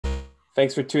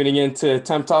Thanks for tuning in to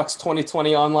TEMP Talks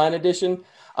 2020 online edition.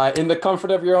 In the comfort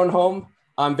of your own home,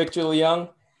 I'm Victor Leung.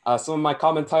 Some of my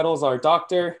common titles are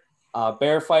Doctor,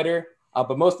 Bear Fighter,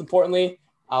 but most importantly,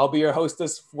 I'll be your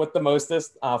hostess with the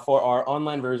mostest for our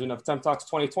online version of TEMP Talks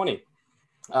 2020.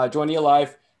 Joining you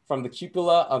live from the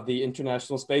cupola of the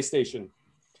International Space Station.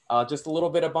 Just a little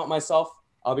bit about myself.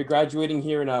 I'll be graduating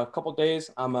here in a couple days.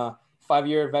 I'm a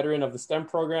 5-year veteran of the STEM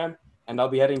program, and I'll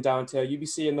be heading down to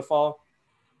UBC in the fall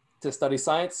to study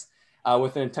science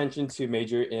with an intention to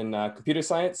major in computer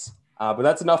science. But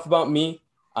that's enough about me.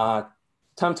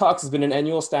 TEMP Talks has been an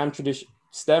annual STEM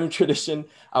tradition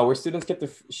where students get to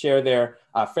share their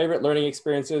favorite learning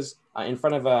experiences in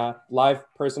front of a live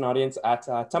person audience at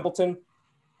Templeton.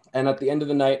 And at the end of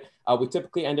the night, we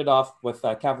typically ended off with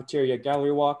a cafeteria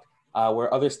gallery walk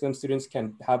where other STEM students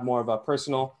can have more of a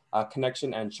personal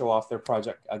connection and show off their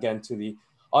project, again, to the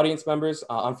audience members.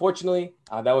 Unfortunately,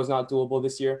 that was not doable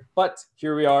this year, but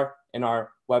here we are in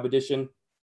our web edition.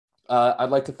 I'd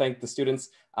like to thank the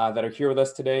students that are here with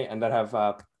us today and that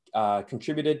have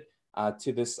contributed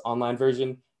to this online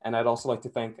version. And I'd also like to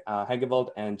thank Hegeveld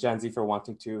and Janzi for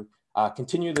wanting to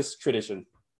continue this tradition.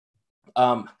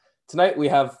 Tonight, we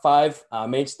have 5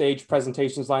 main stage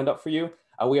presentations lined up for you.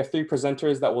 We have 3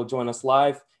 presenters that will join us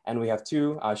live, and we have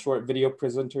 2 short video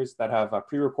presenters that have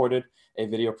pre-recorded a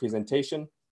video presentation.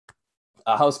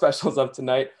 House specials of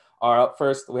tonight are up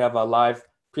first. We have a live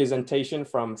presentation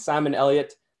from Sam and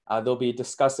Elliot. They'll be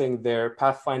discussing their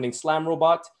pathfinding SLAM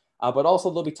robot, but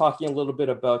also they'll be talking a little bit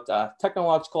about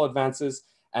technological advances,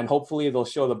 and hopefully they'll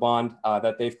show the bond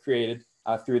that they've created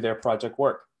through their project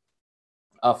work.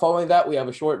 Following that, we have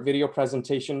a short video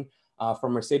presentation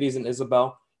from Mercedes and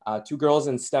Isabel, 2 girls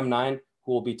in STEM 9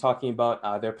 who will be talking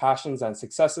about their passions and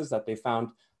successes that they found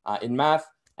in math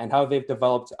and how they've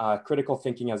developed critical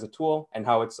thinking as a tool and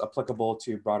how it's applicable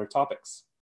to broader topics.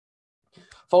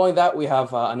 Following that, we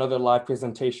have another live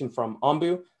presentation from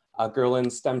Ambu, a girl in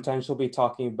STEM 10. She'll be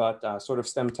talking about sort of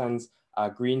STEM 10's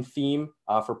green theme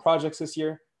for projects this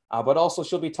year, but also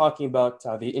she'll be talking about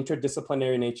the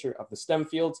interdisciplinary nature of the STEM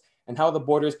fields and how the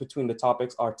borders between the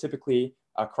topics are typically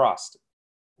crossed.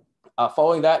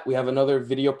 Following that, we have another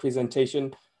video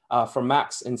presentation from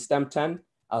Max in STEM 10.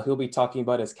 He'll be talking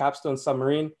about his capstone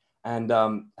submarine and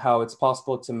how it's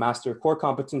possible to master core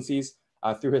competencies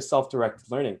through his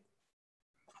self-directed learning.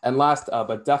 And last,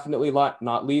 but definitely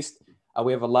not least,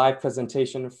 we have a live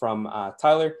presentation from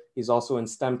Tyler. He's also in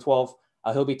STEM 12.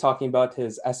 He'll be talking about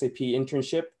his SAP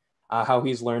internship, how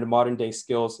he's learned modern day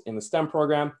skills in the STEM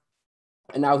program,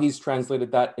 and how he's translated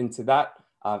that into that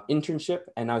internship,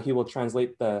 and how he will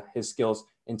translate his skills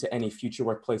into any future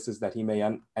workplaces that he may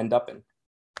end up in.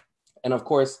 And of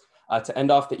course, to end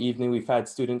off the evening, we've had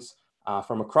students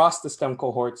from across the STEM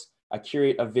cohorts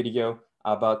curate a video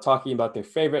about talking about their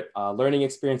favorite learning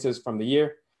experiences from the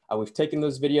year. We've taken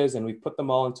those videos and we've put them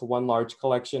all into one large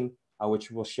collection, which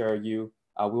we'll share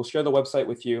we'll share the website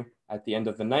with you at the end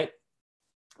of the night.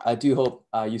 I do hope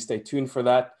you stay tuned for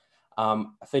that.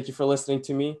 Thank you for listening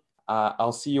to me.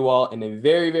 I'll see you all in a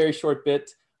very, very short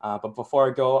bit. But before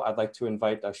I go, I'd like to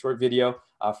invite a short video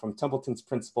from Templeton's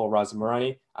principal, Razim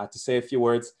Marani, to say a few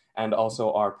words, and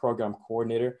also our program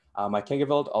coordinator, Mike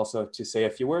Hegeveld, also to say a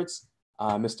few words.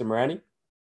 Mr. Marani.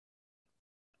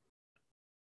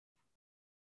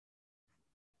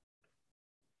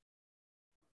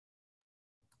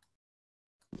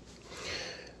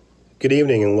 Good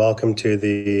evening and welcome to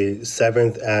the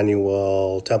 7th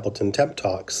annual Templeton TEMP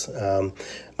Talks.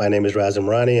 My name is Razim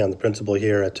Rani. I'm the principal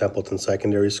here at Templeton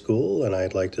Secondary School, and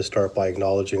I'd like to start by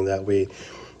acknowledging that we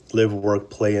live,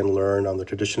 work, play, and learn on the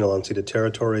traditional unceded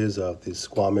territories of the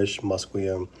Squamish,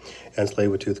 Musqueam, and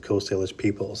Tsleil-Waututh Coast Salish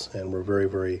peoples, and we're very,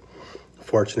 very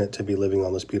fortunate to be living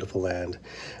on this beautiful land.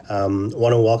 I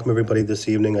want to welcome everybody this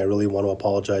evening. I really want to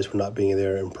apologize for not being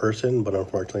there in person, but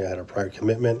unfortunately I had a prior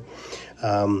commitment.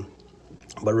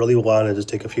 But really want to just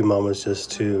take a few moments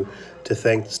just to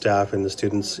thank the staff and the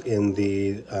students in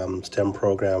the STEM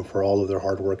program for all of their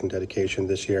hard work and dedication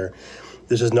this year.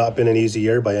 This has not been an easy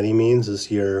year by any means. This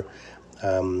year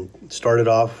started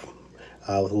off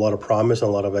with a lot of promise and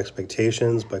a lot of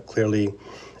expectations, but clearly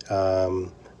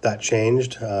that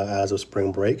changed as of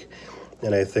spring break.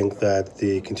 And I think that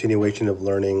the continuation of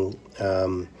learning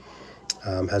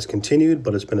has continued,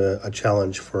 but it's been a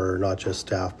challenge for not just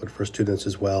staff, but for students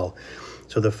as well.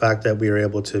 So the fact that we are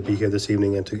able to be here this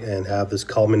evening and have this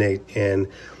culminate in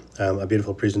a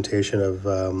beautiful presentation of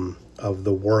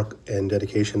the work and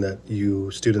dedication that you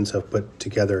students have put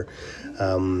together,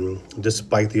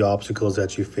 despite the obstacles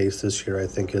that you faced this year, I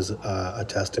think is a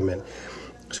testament.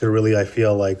 So really, I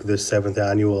feel like this 7th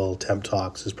annual TEMP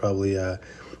Talks is probably a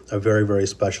a very, very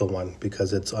special one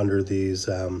because it's under these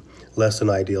less than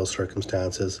ideal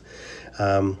circumstances.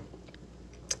 I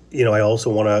also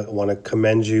want to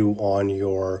commend you on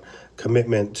your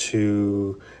commitment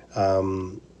to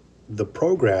the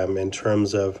program in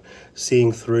terms of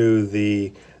seeing through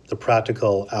the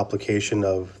practical application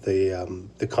of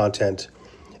the content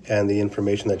and the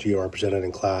information that you are presented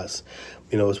in class.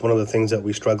 It's one of the things that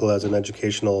we struggle as an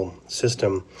educational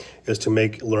system is to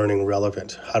make learning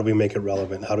relevant. How do we make it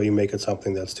relevant? How do we make it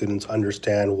something that students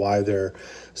understand why they're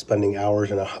spending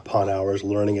hours and upon hours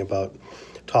learning about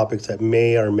topics that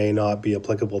may or may not be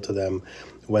applicable to them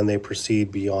when they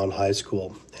proceed beyond high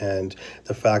school? And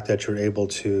the fact that you're able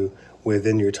to,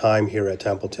 within your time here at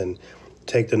Templeton,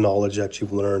 take the knowledge that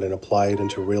you've learned and apply it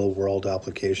into real world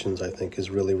applications, I think is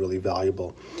really, really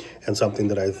valuable and something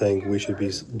that I think we should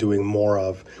be doing more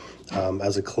of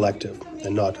as a collective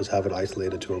and not just have it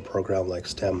isolated to a program like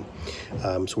STEM.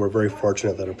 So we're very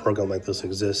fortunate that a program like this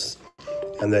exists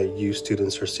and that you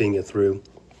students are seeing it through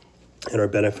and are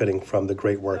benefiting from the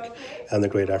great work and the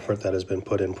great effort that has been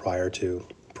put in prior to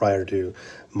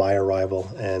my arrival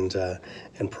and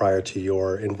prior to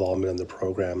your involvement in the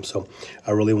program. So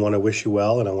I really want to wish you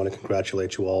well, and I want to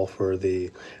congratulate you all for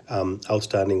the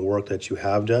outstanding work that you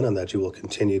have done and that you will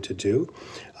continue to do.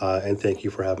 And thank you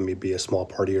for having me be a small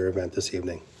part of your event this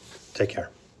evening. Take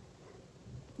care.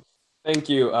 Thank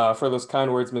you for those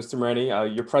kind words, Mr. Moretti.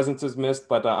 Your presence is missed,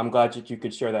 but I'm glad that you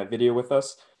could share that video with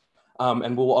us.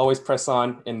 And we will always press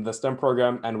on in the STEM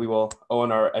program, and we will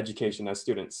own our education as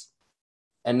students.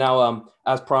 And now,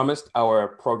 as promised, our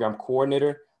program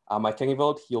coordinator, Mike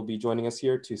Kengeveld, he'll be joining us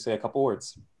here to say a couple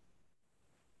words.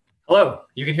 Hello,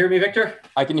 you can hear me, Victor?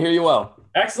 I can hear you well.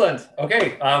 Excellent.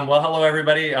 Okay. Well, hello,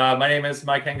 everybody. My name is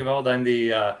Mike Kengeveld. I'm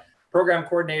the program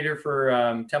coordinator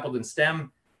for Templeton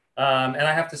STEM. And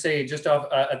I have to say, just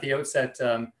off at the outset,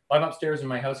 I'm upstairs in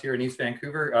my house here in East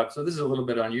Vancouver. So this is a little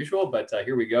bit unusual, but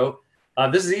here we go.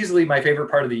 This is easily my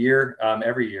favorite part of the year,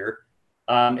 every year.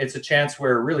 It's a chance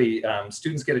where really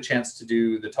students get a chance to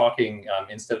do the talking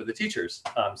instead of the teachers.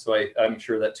 So I'm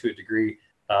sure that to a degree,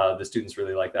 the students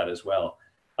really like that as well.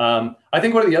 I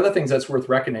think one of the other things that's worth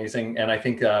recognizing, and I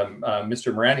think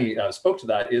Mr. Moretti spoke to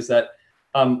that, is that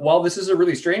while this is a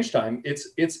really strange time,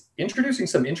 it's introducing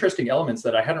some interesting elements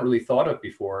that I hadn't really thought of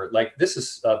before. Like this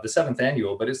is the 7th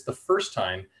annual, but it's the first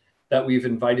time that we've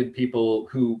invited people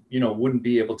who, wouldn't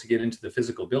be able to get into the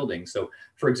physical building. So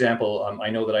for example, I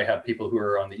know that I have people who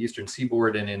are on the Eastern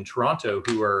Seaboard and in Toronto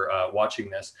who are watching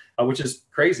this, which is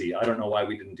crazy. I don't know why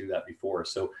we didn't do that before.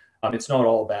 So it's not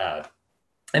all bad.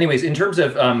 Anyways, in terms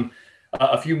of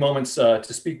a few moments to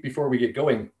speak before we get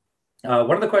going,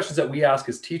 one of the questions that we ask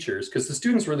as teachers, because the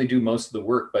students really do most of the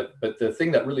work, but the thing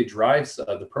that really drives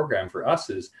the program for us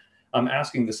is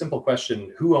asking the simple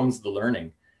question, who owns the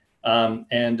learning?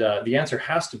 And the answer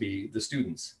has to be the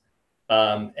students.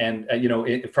 From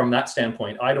that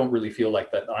standpoint, I don't really feel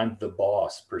like that I'm the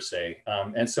boss per se.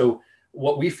 And so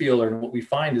what we feel and what we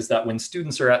find is that when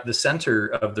students are at the center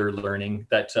of their learning,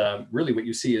 that really what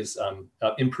you see is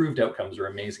improved outcomes or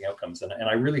amazing outcomes. And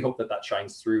I really hope that that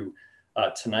shines through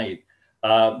tonight.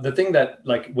 The thing that,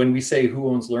 like, when we say who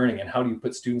owns learning and how do you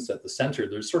put students at the center,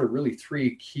 there's sort of really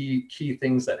three key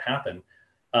things that happen.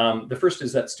 The first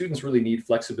is that students really need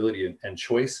flexibility and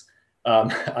choice.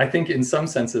 I think in some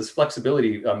senses,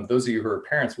 flexibility, those of you who are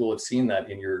parents will have seen that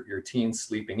in your teens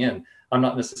sleeping in. I'm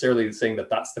not necessarily saying that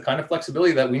that's the kind of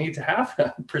flexibility that we need to have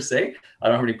per se. I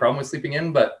don't have any problem with sleeping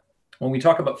in, but when we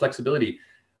talk about flexibility,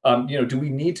 do we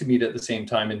need to meet at the same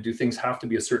time, and do things have to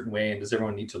be a certain way, and does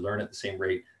everyone need to learn at the same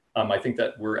rate? I think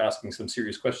that we're asking some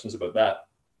serious questions about that,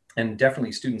 and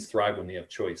definitely students thrive when they have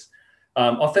choice.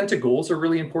 Authentic goals are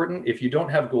really important. If you don't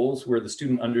have goals where the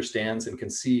student understands and can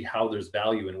see how there's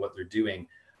value in what they're doing,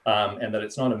 and that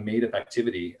it's not a made-up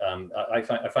activity,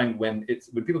 I find when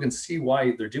people can see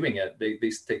why they're doing it,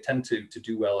 they tend to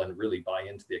do well and really buy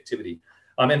into the activity.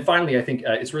 And finally, I think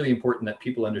it's really important that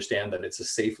people understand that it's a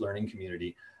safe learning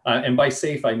community. And by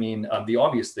safe, I mean the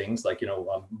obvious things like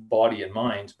body and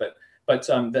mind, but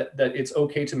that it's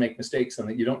okay to make mistakes and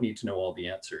that you don't need to know all the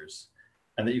answers,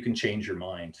 and that you can change your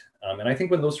mind. And I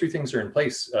think when those three things are in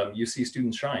place, you see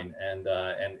students shine, and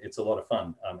it's a lot of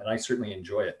fun. And I certainly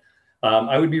enjoy it.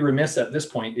 I would be remiss at this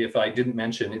point if I didn't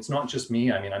mention, it's not just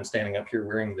me. I mean, I'm standing up here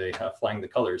wearing flying the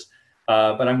colors,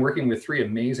 but I'm working with three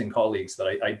amazing colleagues that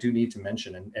I do need to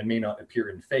mention and may not appear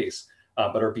in face,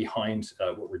 but are behind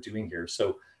what we're doing here.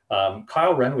 So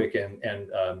Kyle Renwick and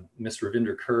Ms.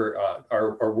 Ravinder Kerr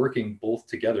are working both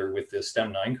together with the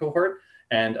STEM 9 cohort.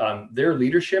 And their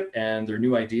leadership and their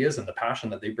new ideas and the passion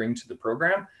that they bring to the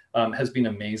program has been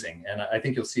amazing. And I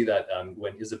think you'll see that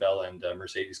when Isabel and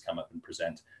Mercedes come up and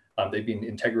present. They've been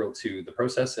integral to the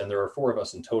process, and there are 4 of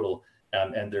us in total,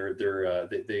 and they're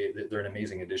an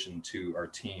amazing addition to our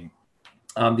team.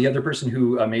 The other person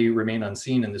who may remain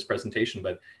unseen in this presentation,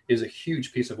 but is a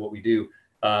huge piece of what we do,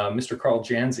 Mr. Carl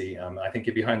Janzi, I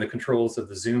think behind the controls of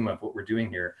the Zoom of what we're doing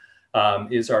here,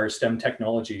 is our STEM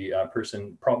technology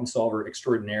person, problem solver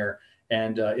extraordinaire,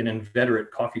 and an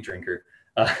inveterate coffee drinker.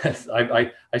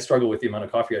 I struggle with the amount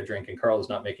of coffee I drink, and Carl is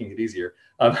not making it easier.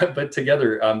 But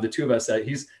together, the 2 of us,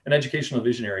 he's an educational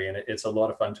visionary, and it's a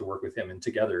lot of fun to work with him. And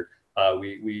together,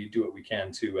 we do what we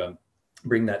can to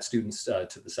bring that students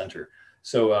to the center.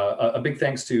 So a big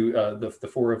thanks to the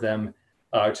 4 of them,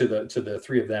 to the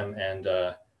 3 of them. And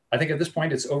I think at this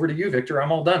point, it's over to you, Victor.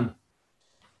 I'm all done.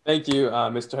 Thank you,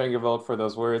 Mr. Hengeveld, for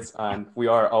those words. And we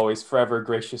are always forever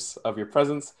gracious of your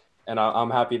presence. And I'm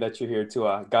happy that you're here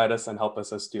to guide us and help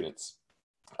us as students.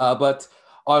 But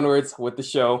onwards with the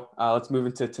show, let's move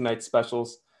into tonight's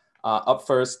specials. Up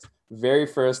first, very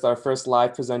first, our first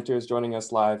live presenter is joining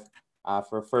us live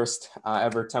for first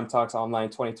ever TEMP Talks Online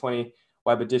 2020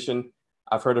 web edition.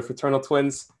 I've heard of fraternal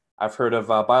twins. I've heard of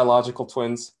biological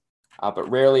twins, but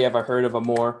rarely have I heard of a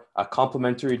more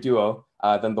complementary duo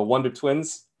than the Wonder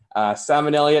Twins. Sam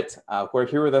and Elliot, who are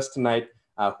here with us tonight,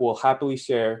 who will happily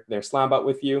share their SlamBot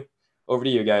with you. Over to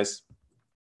you guys.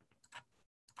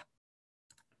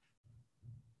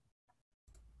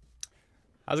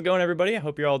 How's it going, everybody? I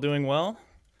hope you're all doing well.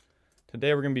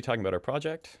 Today we're going to be talking about our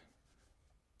project,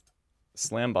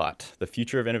 SlamBot, the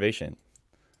future of innovation.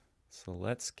 So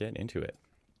let's get into it.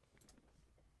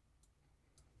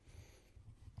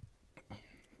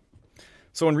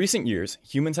 So in recent years,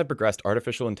 humans have progressed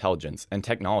artificial intelligence and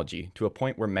technology to a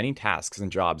point where many tasks and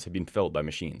jobs have been filled by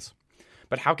machines.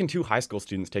 But how can 2 high school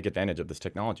students take advantage of this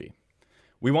technology?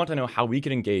 We want to know how we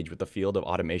can engage with the field of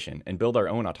automation and build our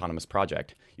own autonomous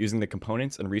project using the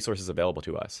components and resources available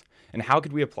to us. And how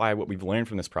could we apply what we've learned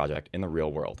from this project in the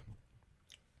real world?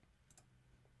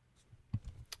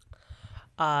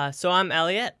 So I'm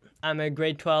Elliot. I'm a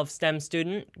grade 12 STEM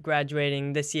student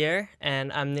graduating this year,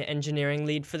 and I'm the engineering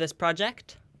lead for this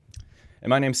project. And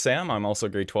my name's Sam. I'm also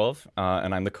grade 12,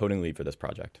 and I'm the coding lead for this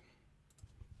project.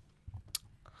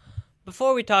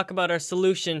 Before we talk about our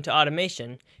solution to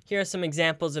automation, here are some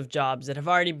examples of jobs that have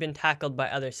already been tackled by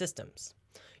other systems.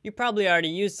 You probably already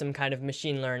use some kind of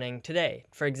machine learning today.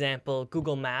 For example,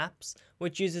 Google Maps,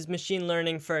 which uses machine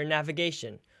learning for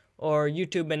navigation, or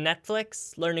YouTube and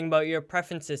Netflix, learning about your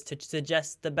preferences to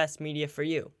suggest the best media for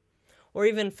you. Or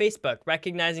even Facebook,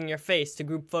 recognizing your face to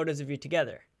group photos of you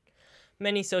together.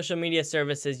 Many social media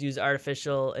services use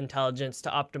artificial intelligence to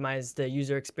optimize the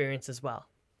user experience as well.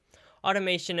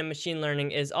 Automation and machine learning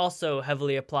is also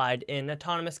heavily applied in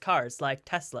autonomous cars like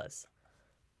Tesla's.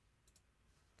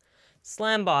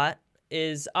 SlamBot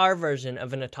is our version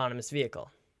of an autonomous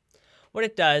vehicle. What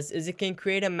it does is it can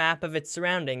create a map of its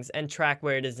surroundings and track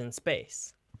where it is in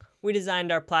space. We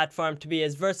designed our platform to be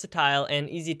as versatile and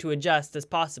easy to adjust as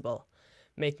possible,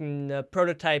 making the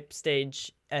prototype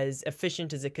stage as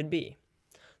efficient as it could be.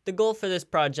 The goal for this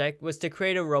project was to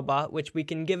create a robot which we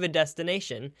can give a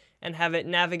destination and have it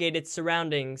navigate its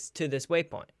surroundings to this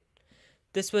waypoint.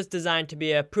 This was designed to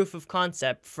be a proof of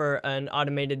concept for an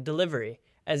automated delivery,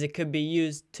 as it could be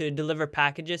used to deliver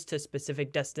packages to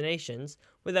specific destinations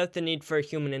without the need for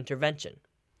human intervention.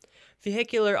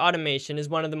 Vehicular automation is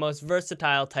one of the most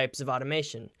versatile types of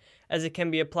automation, as it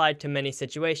can be applied to many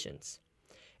situations.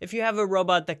 If you have a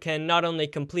robot that can not only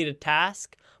complete a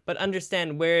task, but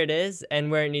understand where it is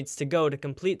and where it needs to go to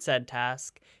complete said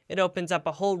task, it opens up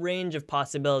a whole range of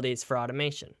possibilities for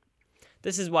automation.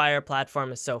 This is why our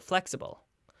platform is so flexible.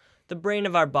 The brain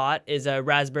of our bot is a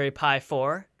Raspberry Pi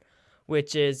 4,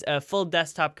 which is a full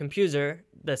desktop computer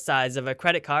the size of a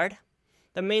credit card.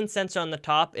 The main sensor on the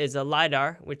top is a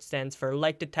LiDAR, which stands for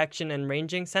Light Detection and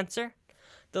Ranging Sensor.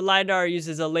 The LiDAR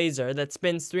uses a laser that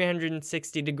spins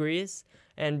 360 degrees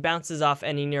and bounces off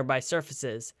any nearby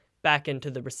surfaces back into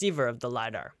the receiver of the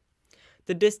LiDAR.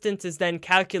 The distance is then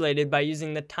calculated by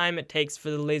using the time it takes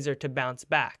for the laser to bounce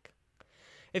back.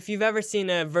 If you've ever seen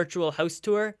a virtual house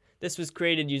tour, this was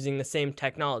created using the same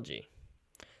technology.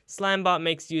 SlamBot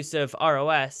makes use of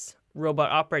ROS,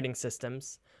 Robot Operating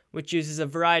Systems, which uses a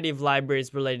variety of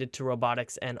libraries related to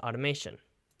robotics and automation.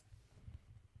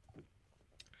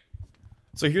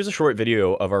 So here's a short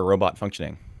video of our robot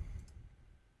functioning.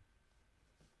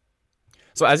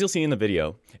 So as you'll see in the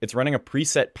video, it's running a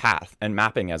preset path and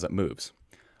mapping as it moves.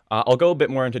 I'll go a bit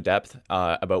more into depth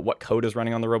about what code is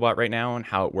running on the robot right now and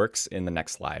how it works in the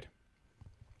next slide.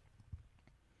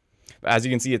 But as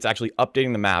you can see, it's actually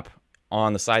updating the map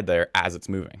on the side there as it's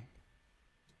moving.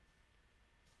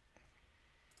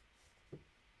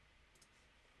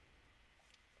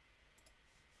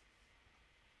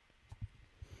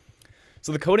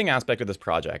 So the coding aspect of this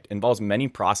project involves many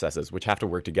processes which have to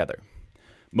work together.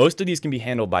 Most of these can be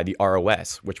handled by the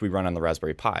ROS, which we run on the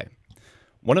Raspberry Pi.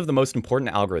 One of the most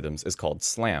important algorithms is called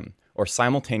SLAM, or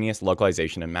Simultaneous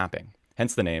Localization and Mapping,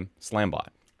 hence the name SLAMbot.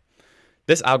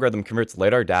 This algorithm converts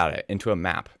LiDAR data into a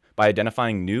map by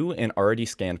identifying new and already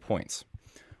scanned points.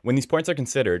 When these points are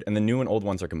considered and the new and old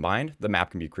ones are combined, the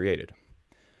map can be created.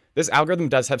 This algorithm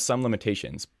does have some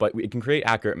limitations, but it can create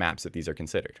accurate maps if these are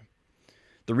considered.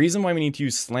 The reason why we need to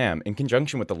use SLAM in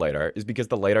conjunction with the LiDAR is because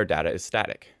the LiDAR data is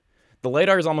static. The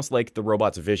LiDAR is almost like the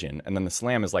robot's vision, and then the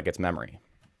SLAM is like its memory.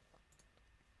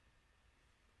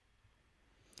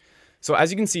 So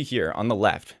as you can see here on the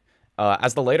left,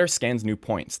 as the LiDAR scans new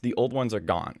points, the old ones are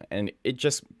gone, and it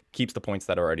just keeps the points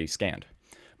that are already scanned.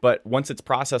 But once it's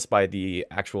processed by the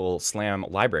actual SLAM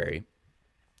library,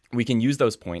 we can use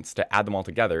those points to add them all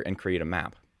together and create a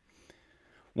map.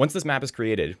 Once this map is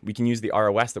created, we can use the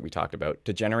ROS that we talked about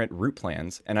to generate route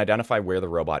plans and identify where the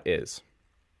robot is.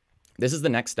 This is the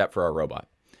next step for our robot.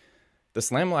 The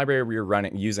SLAM library we were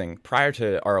using prior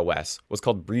to ROS was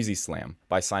called Breezy SLAM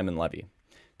by Simon Levy.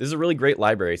 This is a really great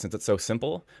library since it's so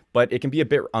simple, but it can be a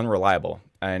bit unreliable.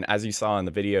 And as you saw in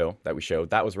the video that we showed,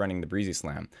 that was running the Breezy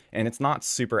SLAM. And it's not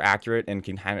super accurate and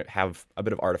can have a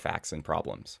bit of artifacts and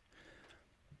problems.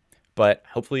 But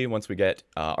hopefully once we get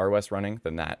ROS running,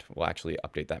 then that will actually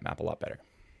update that map a lot better.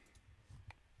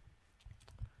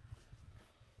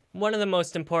 One of the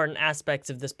most important aspects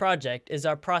of this project is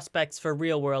our prospects for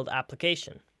real-world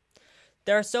application.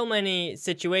 There are so many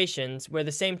situations where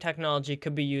the same technology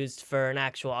could be used for an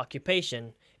actual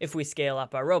occupation if we scale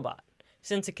up our robot,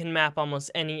 since it can map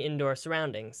almost any indoor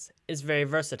surroundings. It's very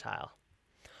versatile.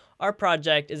 Our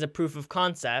project is a proof of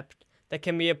concept that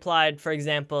can be applied, for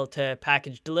example, to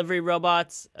package delivery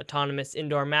robots, autonomous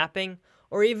indoor mapping,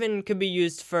 or even could be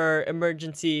used for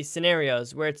emergency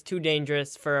scenarios where it's too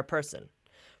dangerous for a person.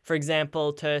 For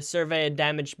example, to survey a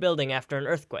damaged building after an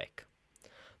earthquake.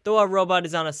 Though our robot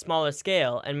is on a smaller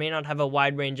scale and may not have a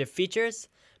wide range of features,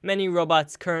 many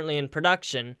robots currently in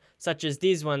production, such as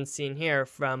these ones seen here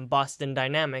from Boston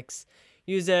Dynamics,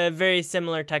 use a very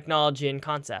similar technology and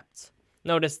concepts.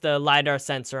 Notice the LiDAR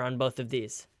sensor on both of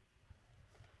these.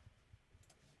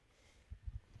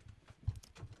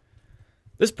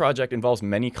 This project involves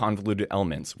many convoluted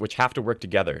elements which have to work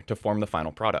together to form the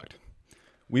final product.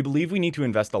 We believe we need to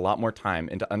invest a lot more time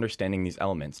into understanding these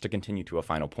elements to continue to a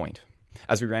final point,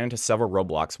 as we ran into several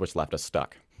roadblocks which left us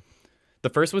stuck. The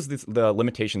first was the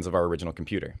limitations of our original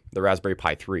computer, the Raspberry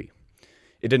Pi 3.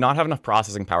 It did not have enough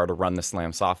processing power to run the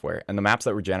SLAM software, and the maps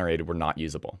that were generated were not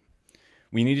usable.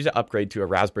 We needed to upgrade to a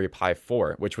Raspberry Pi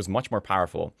 4, which was much more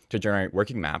powerful to generate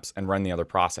working maps and run the other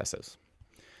processes.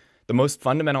 The most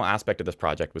fundamental aspect of this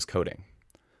project was coding.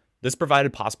 This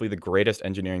provided possibly the greatest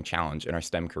engineering challenge in our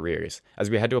STEM careers, as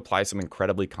we had to apply some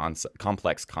incredibly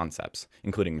complex concepts,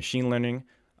 including machine learning,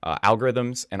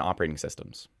 algorithms, and operating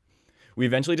systems. We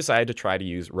eventually decided to try to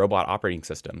use robot operating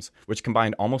systems, which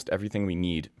combined almost everything we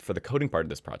need for the coding part of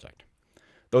this project.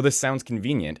 Though this sounds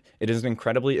convenient, it is an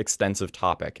incredibly extensive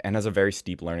topic and has a very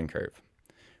steep learning curve.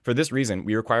 For this reason,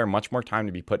 we require much more time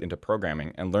to be put into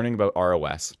programming and learning about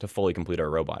ROS to fully complete our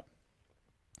robot.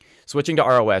 Switching to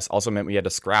ROS also meant we had to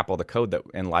scrap all the code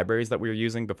and libraries that we were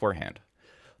using beforehand.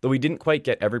 Though we didn't quite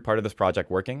get every part of this project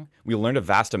working, we learned a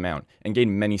vast amount and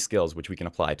gained many skills which we can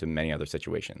apply to many other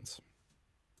situations.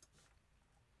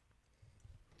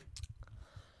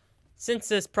 Since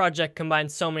this project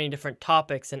combines so many different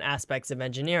topics and aspects of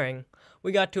engineering,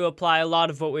 we got to apply a lot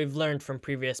of what we've learned from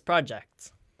previous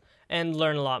projects, and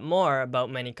learn a lot more about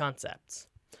many concepts.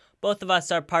 Both of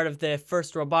us are part of the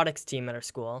first robotics team at our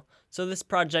school, so this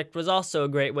project was also a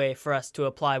great way for us to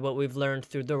apply what we've learned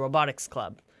through the robotics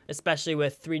club, especially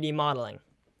with 3D modeling.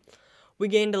 We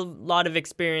gained a lot of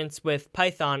experience with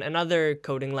Python and other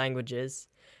coding languages,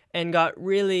 and got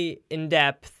really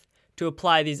in-depth to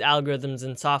apply these algorithms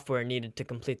and software needed to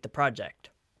complete the project.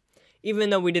 Even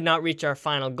though we did not reach our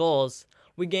final goals,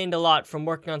 we gained a lot from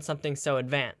working on something so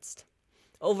advanced.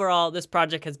 Overall, this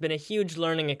project has been a huge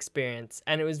learning experience,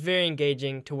 and it was very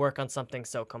engaging to work on something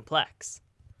so complex.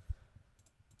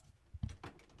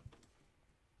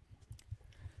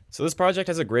 So this project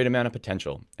has a great amount of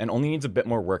potential and only needs a bit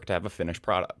more work to have a finished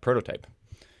prototype.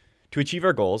 To achieve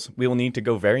our goals, we will need to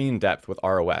go very in depth with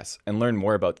ROS and learn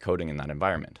more about coding in that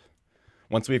environment.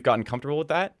 Once we've gotten comfortable with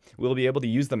that, we will be able to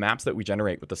use the maps that we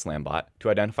generate with the SLAMbot to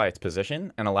identify its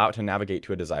position and allow it to navigate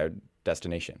to a desired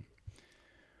destination.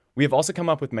 We have also come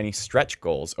up with many stretch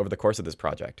goals over the course of this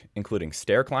project, including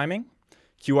stair climbing,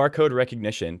 QR code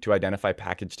recognition to identify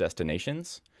package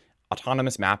destinations,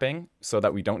 autonomous mapping so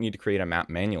that we don't need to create a map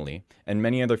manually, and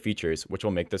many other features which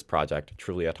will make this project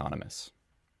truly autonomous.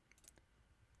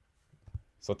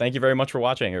 So thank you very much for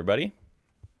watching, everybody.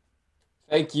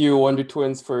 Thank you, Wonder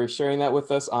Twins, for sharing that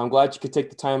with us. I'm glad you could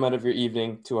take the time out of your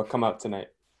evening to come out tonight.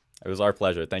 It was our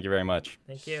pleasure. Thank you very much.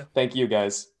 Thank you. Thank you,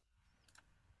 guys.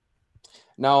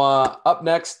 Now, up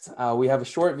next, we have a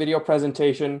short video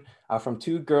presentation from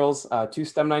two girls, two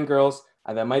STEM 9 girls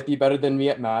that might be better than me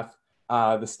at math,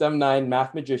 the STEM 9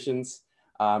 math magicians,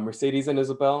 Mercedes and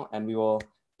Isabel, and we will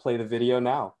play the video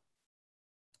now.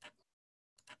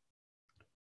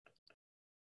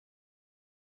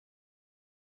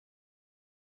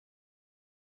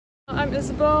 I'm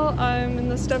Isabel. I'm in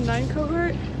the STEM 9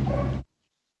 cohort.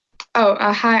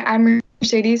 Hi, I'm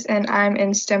Mercedes, and I'm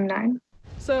in STEM 9.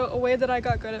 So a way that I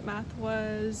got good at math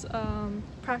was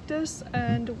practice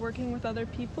and working with other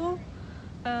people,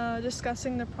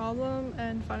 discussing the problem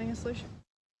and finding a solution.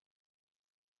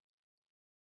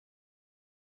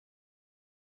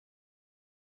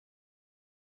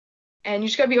 And you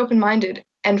just gotta be open-minded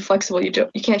and flexible. You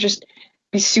can't just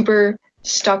be super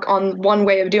stuck on one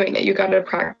way of doing it. You gotta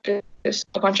practice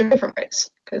a bunch of different ways,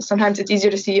 because sometimes it's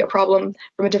easier to see a problem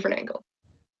from a different angle.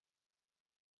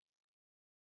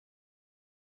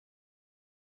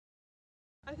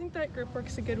 I think that group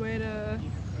work's a good way to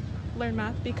learn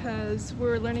math because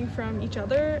we're learning from each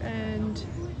other and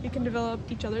you can develop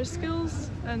each other's skills,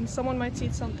 and someone might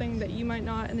see something that you might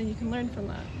not, and then you can learn from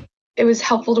that. It was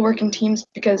helpful to work in teams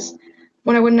because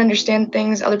when I wouldn't understand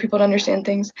things, other people would understand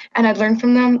things, and I'd learn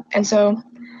from them. And so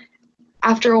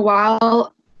after a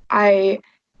while, I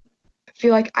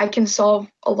feel like I can solve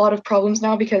a lot of problems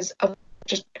now because of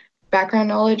just background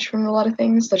knowledge from a lot of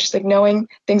things, such as like knowing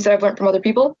things that I've learned from other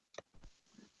people.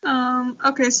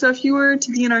 Okay, so if you were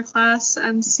to be in our class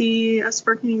and see us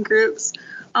working in groups,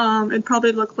 it'd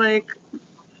probably look like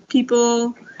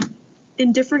people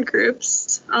in different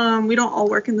groups. We don't all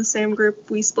work in the same group,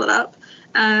 we split up,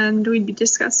 and we'd be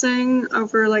discussing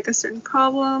over like a certain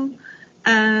problem,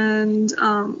 and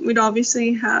we'd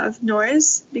obviously have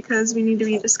noise because we need to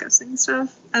be discussing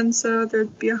stuff, and so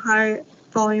there'd be a high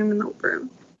volume in the room.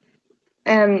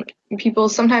 And people,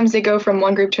 sometimes they go from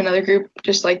one group to another group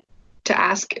just like to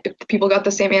ask if the people got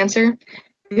the same answer,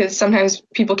 because sometimes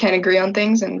people can't agree on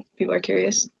things and people are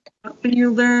curious. When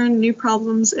you learn new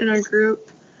problems in a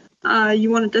group, you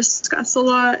want to discuss a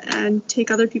lot and take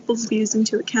other people's views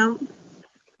into account.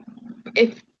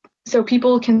 So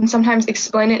people can sometimes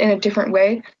explain it in a different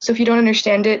way. So if you don't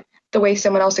understand it the way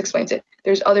someone else explains it,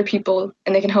 there's other people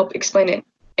and they can help explain it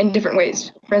in different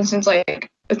ways. For instance,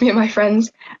 like with me and my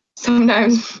friends,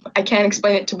 sometimes I can't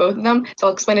explain it to both of them, so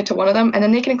I'll explain it to one of them, and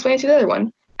then they can explain it to the other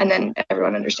one, and then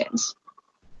everyone understands.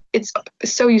 It's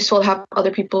so useful to have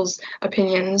other people's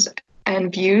opinions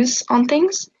and views on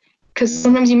things, because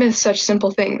sometimes you miss such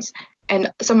simple things,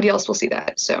 and somebody else will see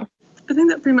that. So I think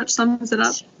that pretty much sums it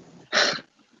up.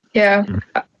 Yeah,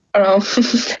 I don't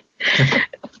know.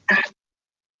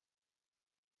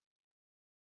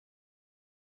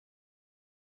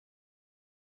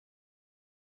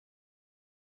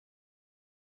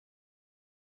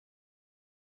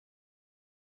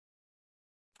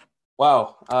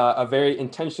 Wow, a very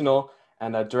intentional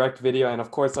and a direct video. And of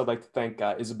course, I'd like to thank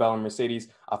Isabel and Mercedes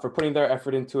for putting their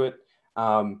effort into it.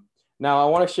 Now, I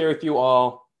want to share with you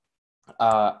all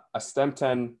a STEM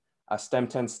 10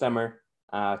 STEMmer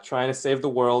trying to save the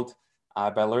world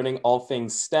by learning all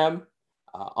things STEM.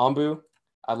 Ambu,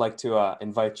 I'd like to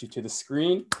invite you to the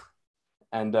screen.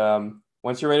 And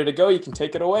once you're ready to go, you can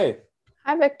take it away.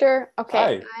 Hi, Victor.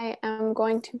 Okay, Hi. I am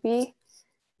going to be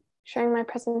sharing my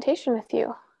presentation with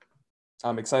you.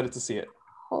 I'm excited to see it.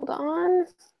 Hold on.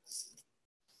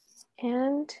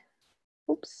 And,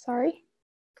 oops, sorry.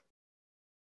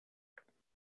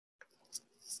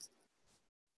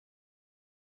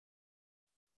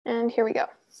 And here we go.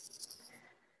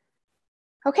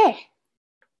 Okay.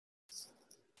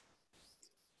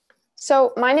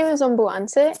 So my name is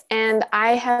Ombuanse, and I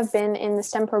have been in the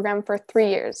STEM program for 3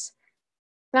 years.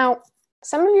 Now,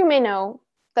 some of you may know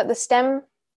that the STEM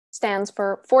stands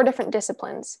for 4 different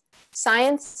disciplines: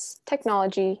 science,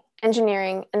 technology,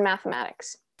 engineering, and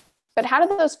mathematics. But how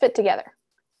do those fit together?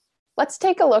 Let's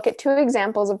take a look at 2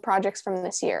 examples of projects from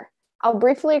this year. I'll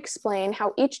briefly explain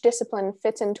how each discipline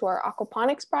fits into our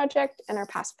aquaponics project and our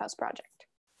passive house project.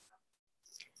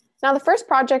 Now, the first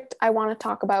project I want to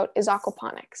talk about is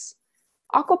aquaponics.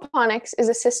 Aquaponics is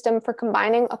a system for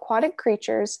combining aquatic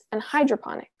creatures and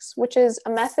hydroponics, which is a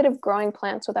method of growing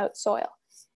plants without soil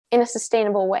in a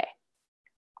sustainable way.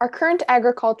 Our current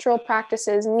agricultural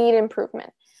practices need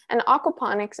improvement, and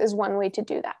aquaponics is one way to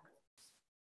do that.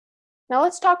 Now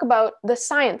let's talk about the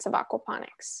science of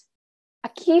aquaponics. A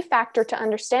key factor to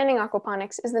understanding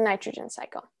aquaponics is the nitrogen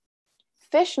cycle.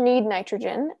 Fish need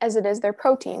nitrogen as it is their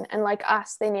protein, and like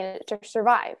us, they need it to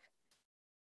survive.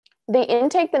 They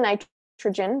intake the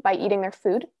nitrogen by eating their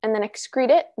food and then excrete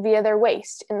it via their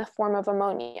waste in the form of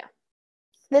ammonia.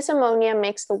 This ammonia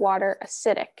makes the water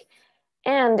acidic,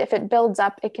 and if it builds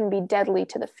up, it can be deadly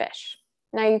to the fish.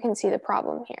 Now you can see the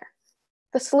problem here.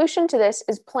 The solution to this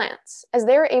is plants, as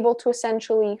they are able to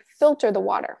essentially filter the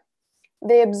water.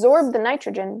 They absorb the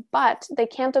nitrogen, but they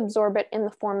can't absorb it in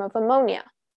the form of ammonia.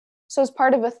 So as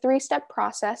part of a 3-step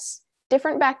process,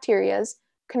 different bacteria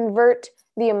convert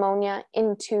the ammonia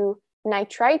into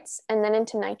nitrites and then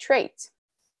into nitrates.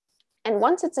 And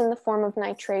once it's in the form of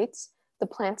nitrates, the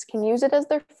plants can use it as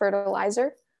their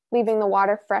fertilizer, leaving the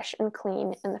water fresh and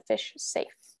clean and the fish safe.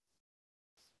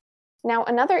 Now,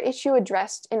 another issue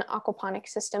addressed in aquaponics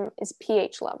system is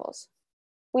pH levels.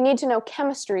 We need to know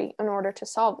chemistry in order to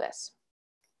solve this.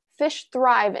 Fish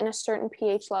thrive in a certain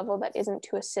pH level that isn't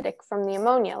too acidic from the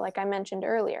ammonia, like I mentioned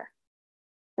earlier.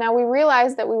 Now, we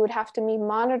realized that we would have to be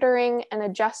monitoring and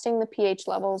adjusting the pH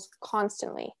levels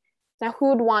constantly. Now, who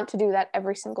would want to do that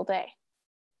every single day?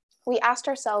 We asked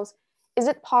ourselves, is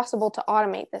it possible to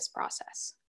automate this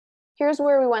process? Here's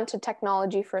where we went to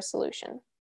technology for a solution.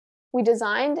 We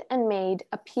designed and made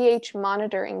a pH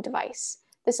monitoring device.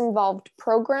 This involved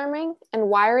programming and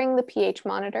wiring the pH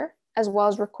monitor, as well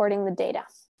as recording the data.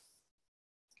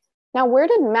 Now, where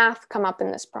did math come up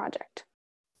in this project?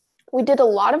 We did a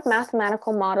lot of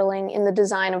mathematical modeling in the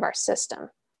design of our system.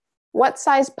 What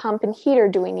size pump and heater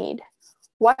do we need?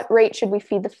 What rate should we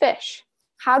feed the fish?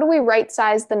 How do we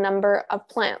right-size the number of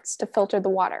plants to filter the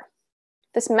water?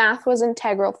 This math was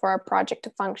integral for our project to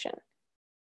function.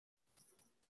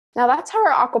 Now that's how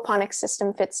our aquaponics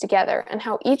system fits together and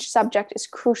how each subject is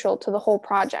crucial to the whole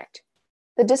project.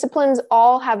 The disciplines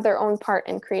all have their own part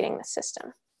in creating the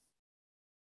system.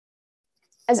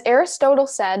 As Aristotle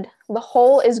said, the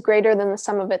whole is greater than the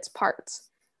sum of its parts.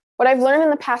 What I've learned in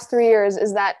the past 3 years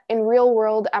is that in real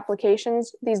world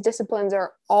applications, these disciplines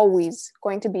are always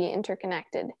going to be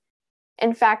interconnected.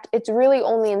 In fact, it's really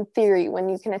only in theory when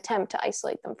you can attempt to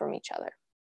isolate them from each other.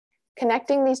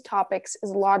 Connecting these topics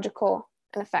is logical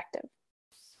and effective.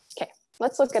 Okay,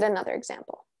 let's look at another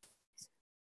example.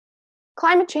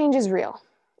 Climate change is real,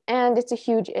 and it's a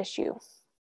huge issue.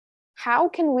 How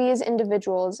can we as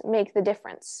individuals make the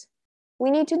difference? We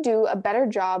need to do a better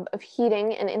job of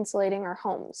heating and insulating our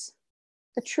homes.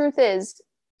 The truth is,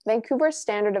 Vancouver's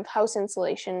standard of house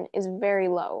insulation is very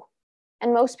low,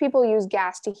 and most people use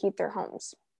gas to heat their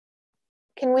homes.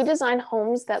 Can we design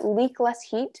homes that leak less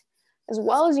heat, as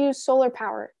well as use solar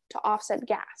power to offset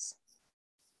gas?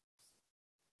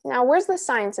 Now, where's the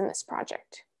science in this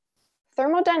project?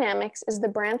 Thermodynamics is the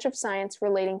branch of science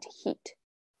relating to heat.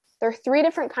 There are 3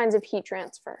 different kinds of heat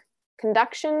transfer: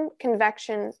 conduction,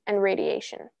 convection, and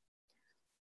radiation.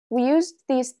 We used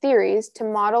these theories to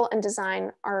model and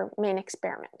design our main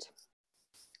experiment.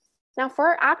 Now, for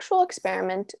our actual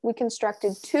experiment, we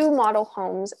constructed 2 model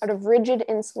homes out of rigid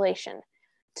insulation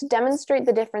to demonstrate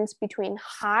the difference between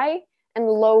high and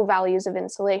low values of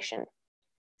insulation,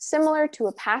 similar to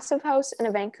a passive house and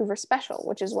a Vancouver special,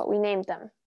 which is what we named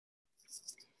them.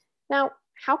 Now,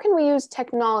 how can we use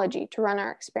technology to run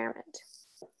our experiment?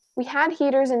 We had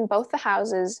heaters in both the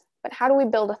houses, but how do we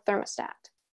build a thermostat?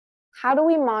 How do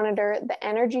we monitor the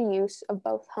energy use of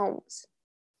both homes?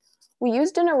 We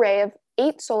used an array of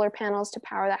 8 solar panels to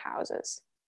power the houses.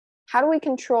 How do we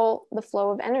control the flow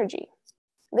of energy?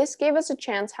 This gave us a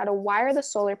chance how to wire the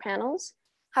solar panels,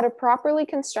 how to properly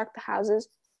construct the houses,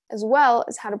 as well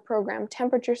as how to program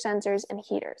temperature sensors and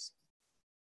heaters.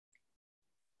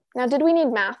 Now, did we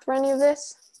need math for any of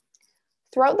this?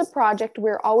 Throughout the project,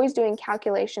 we're always doing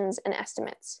calculations and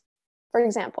estimates. For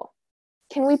example,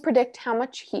 can we predict how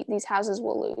much heat these houses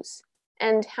will lose?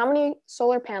 And how many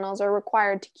solar panels are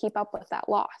required to keep up with that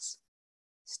loss?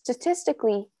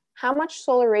 Statistically, how much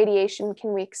solar radiation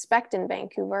can we expect in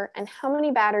Vancouver, and how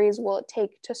many batteries will it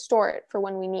take to store it for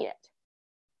when we need it?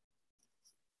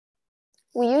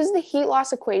 We used the heat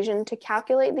loss equation to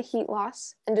calculate the heat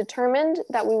loss and determined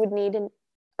that we would need an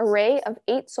array of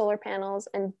 8 solar panels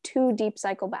and 2 deep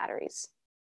cycle batteries.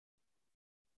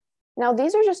 Now,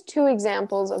 these are just 2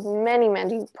 examples of many,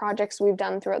 many projects we've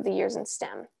done throughout the years in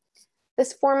STEM.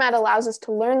 This format allows us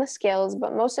to learn the skills,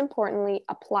 but most importantly,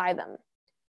 apply them.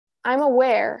 I'm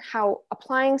aware how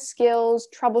applying skills,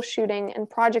 troubleshooting, and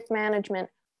project management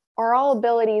are all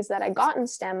abilities that I got in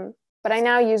STEM, but I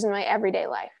now use in my everyday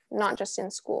life, not just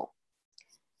in school.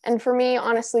 And for me,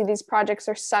 honestly, these projects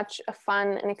are such a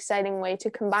fun and exciting way to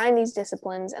combine these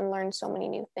disciplines and learn so many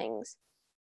new things.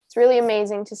 It's really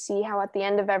amazing to see how at the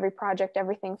end of every project,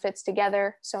 everything fits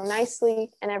together so nicely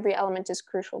and every element is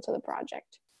crucial to the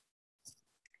project.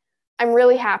 I'm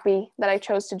really happy that I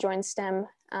chose to join STEM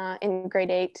in grade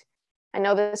 8. I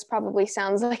know this probably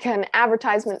sounds like an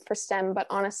advertisement for STEM, but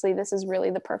honestly, this is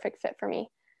really the perfect fit for me.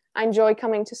 I enjoy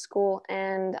coming to school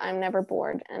and I'm never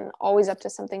bored and always up to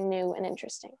something new and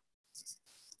interesting.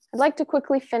 I'd like to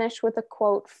quickly finish with a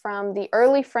quote from the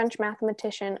early French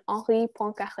mathematician Henri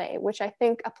Poincaré, which I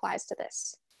think applies to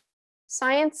this.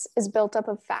 Science is built up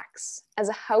of facts, as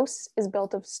a house is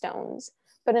built of stones,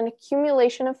 but an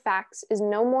accumulation of facts is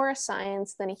no more a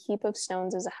science than a heap of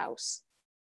stones is a house.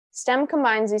 STEM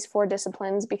combines these 4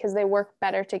 disciplines because they work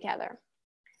better together.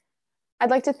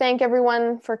 I'd like to thank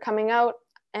everyone for coming out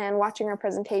and watching our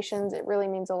presentations. It really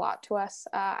means a lot to us.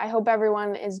 I hope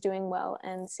everyone is doing well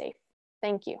and safe.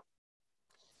 Thank you.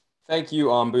 Thank you,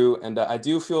 Ambu. And I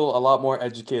do feel a lot more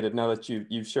educated now that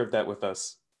you've shared that with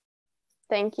us.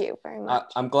 Thank you very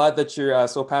much. I'm glad that you're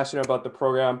so passionate about the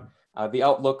program. The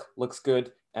outlook looks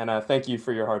good. And thank you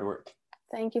for your hard work.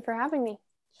 Thank you for having me.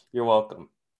 You're welcome.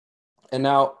 And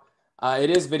now it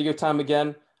is video time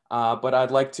again, but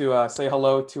I'd like to say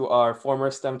hello to our former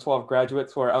STEM 12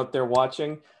 graduates who are out there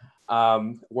watching.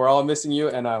 We're all missing you,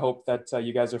 and I hope that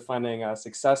you guys are finding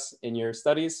success in your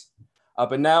studies.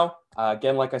 But now,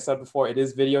 again, like I said before, it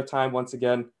is video time once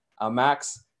again.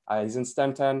 Max, he's in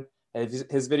STEM 10.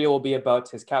 His video will be about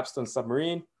his capstone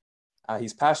submarine.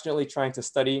 He's passionately trying to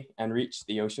study and reach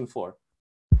the ocean floor.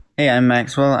 Hey, I'm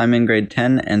Maxwell. I'm in grade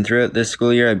 10, and throughout this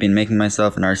school year, I've been making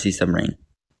myself an RC submarine.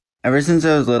 Ever since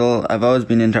I was little, I've always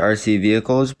been into RC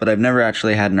vehicles, but I've never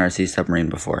actually had an RC submarine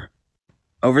before.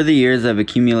 Over the years, I've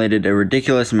accumulated a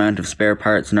ridiculous amount of spare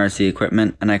parts and RC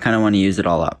equipment, and I kind of want to use it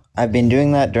all up. I've been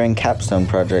doing that during capstone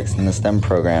projects in the STEM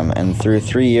program, and through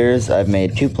 3 years, I've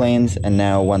made 2 planes and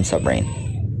now 1 submarine.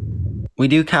 We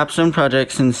do capstone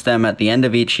projects in STEM at the end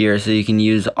of each year, so you can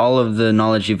use all of the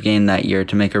knowledge you've gained that year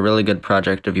to make a really good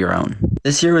project of your own.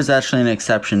 This year was actually an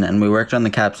exception, and we worked on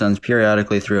the capstones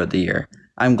periodically throughout the year.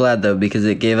 I'm glad though, because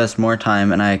it gave us more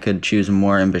time and I could choose a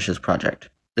more ambitious project.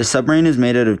 The submarine is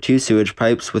made out of 2 sewage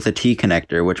pipes with a T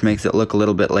connector, which makes it look a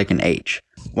little bit like an H.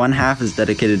 One half is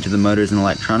dedicated to the motors and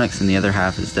electronics, and the other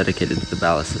half is dedicated to the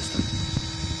ballast system.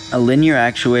 A linear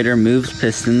actuator moves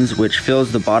pistons, which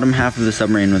fills the bottom half of the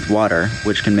submarine with water,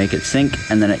 which can make it sink,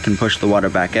 and then it can push the water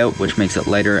back out, which makes it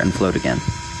lighter and float again.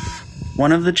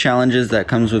 One of the challenges that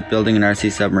comes with building an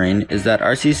RC submarine is that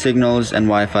RC signals and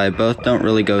Wi-Fi both don't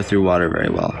really go through water very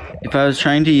well. If I was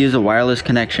trying to use a wireless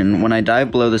connection, when I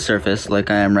dive below the surface,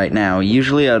 like I am right now,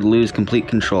 usually I'd lose complete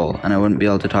control and I wouldn't be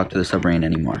able to talk to the submarine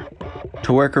anymore.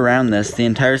 To work around this, the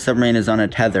entire submarine is on a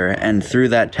tether, and through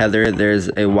that tether there's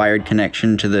a wired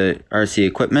connection to the RC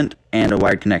equipment and a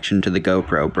wired connection to the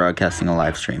GoPro broadcasting a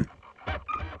live stream.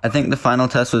 I think the final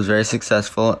test was very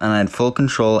successful, and I had full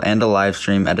control and a live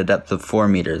stream at a depth of 4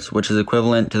 meters, which is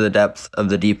equivalent to the depth of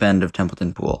the deep end of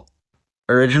Templeton Pool.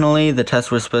 Originally, the test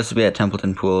was supposed to be at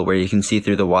Templeton Pool, where you can see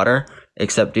through the water,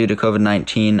 except due to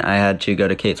COVID-19, I had to go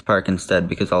to Kate's Park instead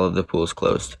because all of the pools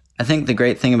closed. I think the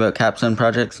great thing about capstone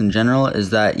projects in general is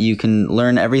that you can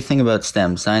learn everything about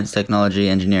STEM, science, technology,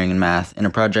 engineering, and math, in a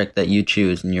project that you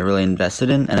choose and you're really invested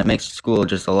in, and it makes school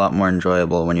just a lot more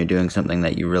enjoyable when you're doing something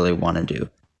that you really want to do.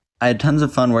 I had tons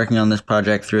of fun working on this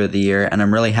project throughout the year, and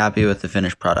I'm really happy with the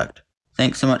finished product.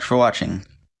 Thanks so much for watching.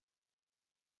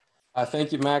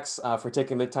 Thank you, Max, for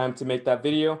taking the time to make that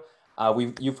video.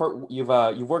 You've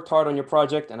worked hard on your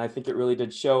project, and I think it really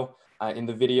did show in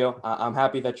the video. I'm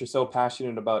happy that you're so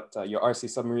passionate about your RC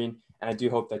submarine, and I do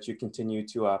hope that you continue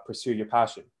to pursue your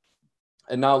passion.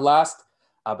 And now last,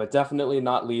 but definitely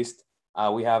not least,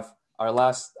 we have our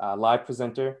last live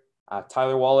presenter,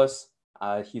 Tyler Wallace.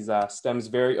 He's STEM's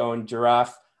very own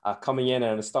giraffe, coming in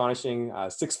at an astonishing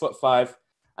 6'5".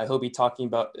 He'll be talking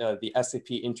about the SAP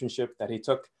internship that he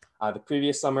took the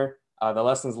previous summer, the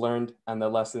lessons learned, and the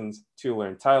lessons to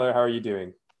learn. Tyler, how are you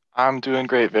doing? I'm doing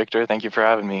great, Victor. Thank you for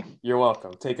having me. You're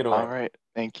welcome. Take it away. All right.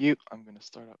 Thank you. I'm going to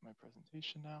start up my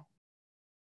presentation now.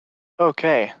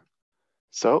 Okay.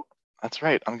 So that's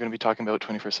right. I'm going to be talking about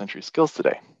 21st century skills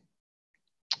today.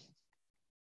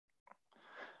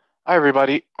 Hi,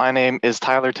 everybody. My name is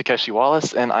Tyler Takeshi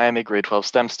Wallace, and I am a grade 12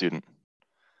 STEM student.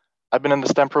 I've been in the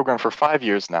STEM program for 5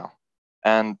 years now,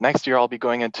 and next year I'll be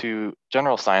going into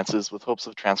general sciences with hopes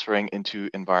of transferring into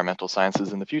environmental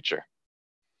sciences in the future.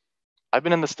 I've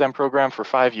been in the STEM program for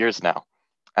 5 years now,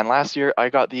 and last year I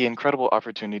got the incredible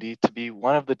opportunity to be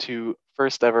one of the 2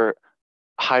 first ever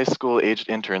high school aged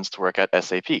interns to work at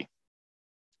SAP.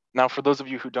 Now, for those of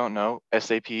you who don't know,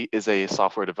 SAP is a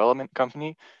software development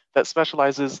company that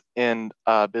specializes in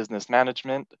business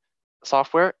management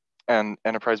software and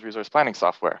enterprise resource planning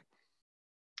software.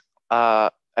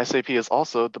 SAP is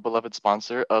also the beloved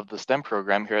sponsor of the STEM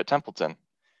program here at Templeton.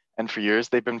 And for years,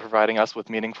 they've been providing us with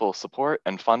meaningful support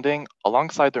and funding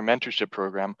alongside their mentorship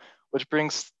program, which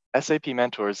brings SAP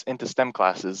mentors into STEM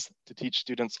classes to teach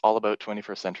students all about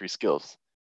 21st century skills,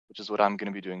 which is what I'm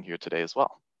going to be doing here today as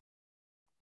well.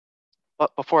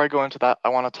 But before I go into that, I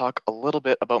want to talk a little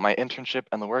bit about my internship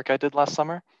and the work I did last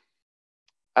summer.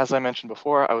 As I mentioned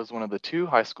before, I was one of the 2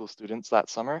 high school students that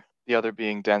summer, the other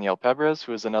being Danielle Pebres,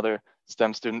 who is another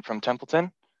STEM student from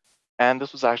Templeton. And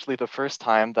this was actually the first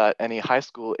time that any high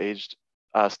school aged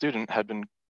student had been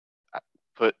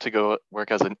put to go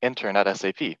work as an intern at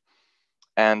SAP.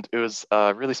 And it was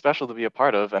really special to be a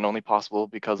part of, and only possible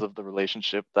because of the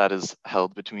relationship that is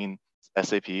held between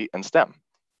SAP and STEM.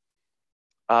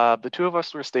 The 2 of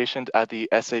us were stationed at the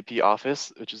SAP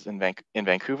office, which is in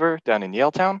Vancouver, down in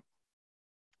Yaletown.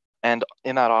 And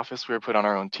in that office, we were put on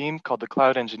our own team called the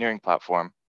Cloud Engineering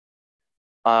Platform.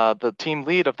 The team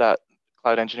lead of that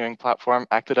Cloud Engineering Platform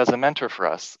acted as a mentor for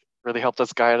us, really helped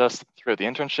us guide us throughout the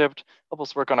internship, helped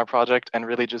us work on our project, and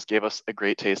really just gave us a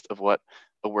great taste of what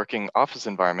a working office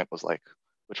environment was like,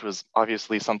 which was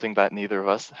obviously something that neither of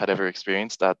us had ever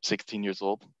experienced at 16 years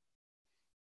old.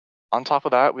 On top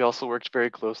of that, we also worked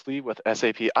very closely with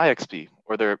SAP IXP,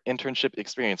 or their Internship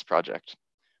Experience Project,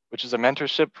 which is a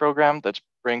mentorship program that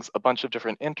brings a bunch of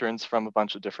different interns from a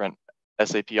bunch of different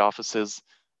SAP offices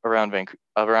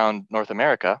around North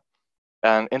America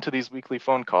and into these weekly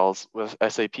phone calls with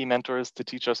SAP mentors to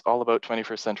teach us all about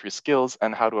 21st century skills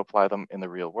and how to apply them in the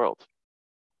real world.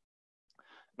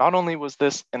 Not only was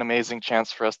this an amazing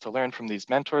chance for us to learn from these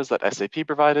mentors that SAP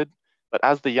provided, but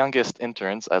as the youngest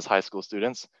interns, as high school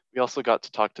students, we also got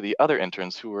to talk to the other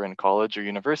interns who were in college or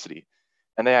university.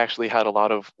 And they actually had a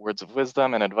lot of words of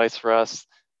wisdom and advice for us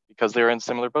because they were in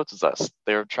similar boats as us.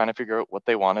 They were trying to figure out what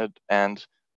they wanted and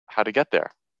how to get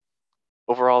there.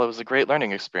 Overall, it was a great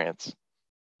learning experience.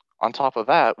 On top of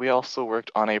that, we also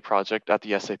worked on a project at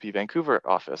the SAP Vancouver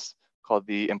office called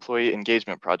the Employee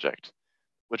Engagement Project,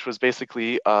 which was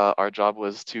basically our job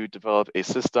was to develop a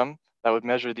system that would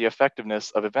measure the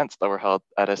effectiveness of events that were held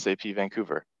at SAP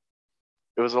Vancouver.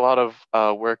 It was a lot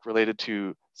of work related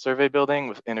to survey building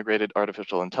with integrated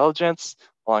artificial intelligence,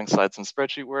 alongside some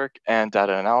spreadsheet work and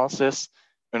data analysis.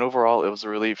 And overall, it was a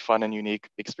really fun and unique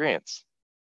experience.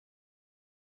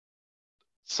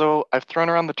 So I've thrown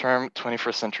around the term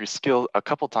 21st century skill a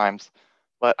couple times,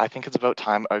 but I think it's about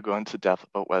time I go into depth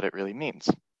about what it really means.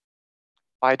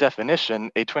 By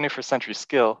definition, a 21st century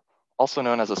skill, also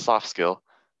known as a soft skill,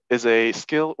 is a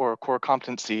skill or a core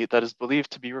competency that is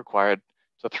believed to be required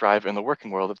to thrive in the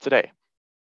working world of today.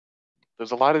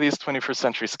 There's a lot of these 21st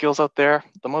century skills out there.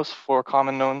 The most 4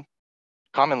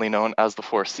 commonly known as the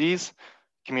 4 C's: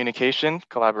 communication,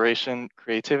 collaboration,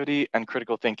 creativity, and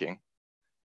critical thinking.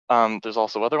 There's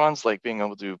also other ones like being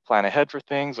able to plan ahead for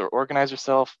things or organize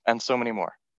yourself, and so many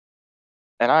more.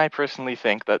 And I personally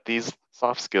think that these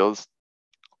soft skills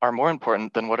are more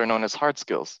important than what are known as hard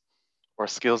skills, or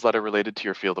skills that are related to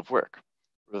your field of work,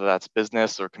 whether that's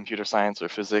business or computer science or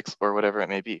physics or whatever it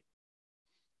may be.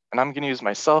 And I'm going to use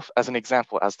myself as an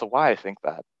example as to why I think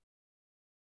that.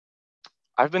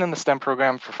 I've been in the STEM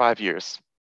program for 5 years.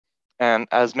 And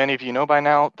as many of you know by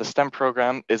now, the STEM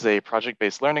program is a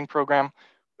project-based learning program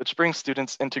which brings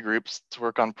students into groups to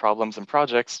work on problems and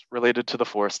projects related to the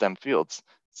 4 STEM fields: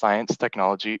 science,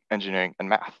 technology, engineering, and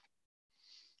math.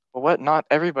 But what not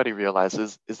everybody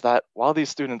realizes is that while these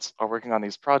students are working on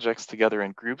these projects together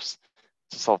in groups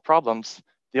to solve problems,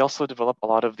 they also develop a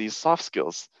lot of these soft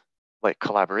skills like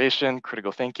collaboration,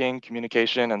 critical thinking,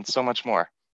 communication, and so much more.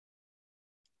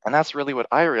 And that's really what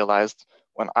I realized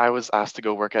when I was asked to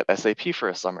go work at SAP for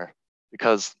a summer,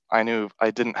 because I knew I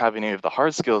didn't have any of the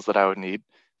hard skills that I would need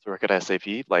to work at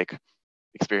SAP, like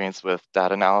experience with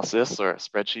data analysis or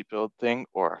spreadsheet building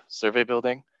or survey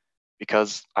building,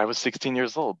 because I was 16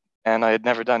 years old and I had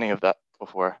never done any of that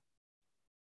before.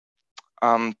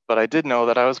 But I did know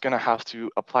that I was going to have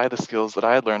to apply the skills that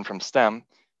I had learned from STEM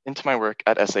into my work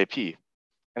at SAP.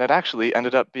 And it actually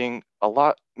ended up being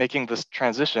making this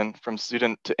transition from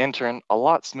student to intern a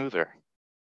lot smoother.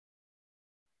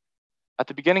 At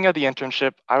the beginning of the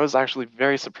internship, I was actually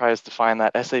very surprised to find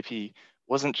that SAP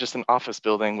wasn't just an office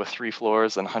building with 3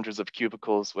 floors and hundreds of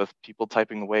cubicles with people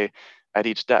typing away at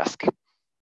each desk.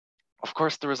 Of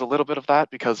course, there was a little bit of that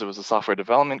because it was a software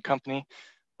development company,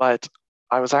 but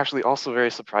I was actually also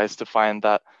very surprised to find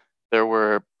that there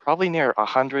were probably near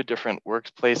 100 different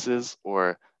workplaces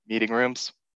or meeting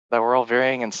rooms that were all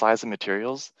varying in size and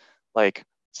materials. Like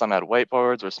some had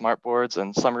whiteboards or smartboards,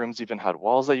 and some rooms even had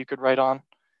walls that you could write on.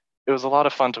 It was a lot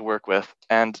of fun to work with,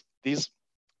 and these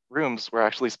rooms were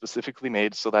actually specifically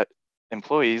made so that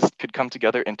employees could come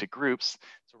together into groups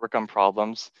to work on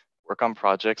problems work on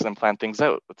projects, and plan things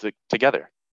out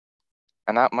together.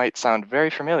 And that might sound very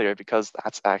familiar because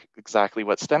that's exactly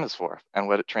what STEM is for and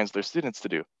what it trains their students to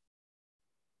do.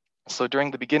 So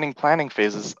during the beginning planning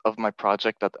phases of my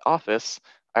project at the office,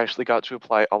 I actually got to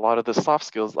apply a lot of the soft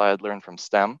skills I had learned from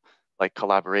STEM, like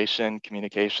collaboration,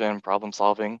 communication, problem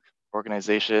solving,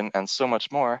 organization, and so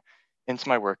much more into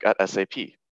my work at SAP,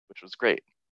 which was great.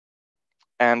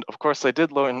 And of course, I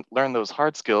did learn those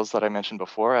hard skills that I mentioned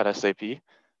before at SAP,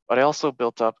 but I also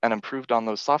built up and improved on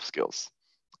those soft skills.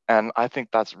 And I think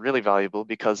that's really valuable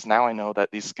because now I know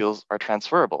that these skills are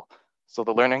transferable. So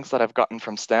the learnings that I've gotten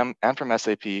from STEM and from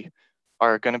SAP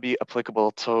are going to be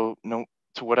applicable to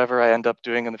whatever I end up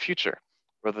doing in the future,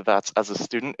 whether that's as a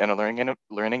student in a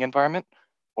learning environment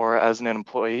or as an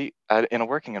employee in a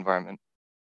working environment.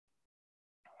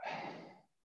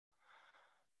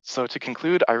 So to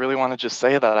conclude, I really want to just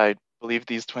say that I believe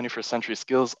these 21st century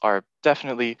skills are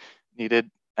definitely needed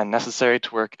and necessary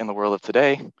to work in the world of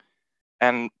today.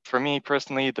 And for me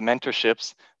personally, the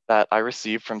mentorships that I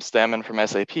received from STEM and from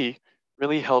SAP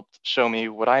really helped show me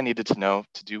what I needed to know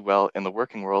to do well in the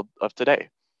working world of today.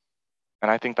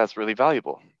 And I think that's really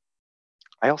valuable.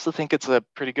 I also think it's a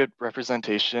pretty good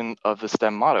representation of the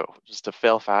STEM motto, just to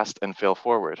fail fast and fail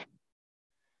forward.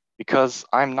 Because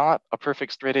I'm not a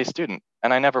perfect straight A student,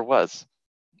 and I never was,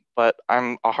 but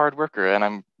I'm a hard worker and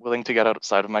I'm willing to get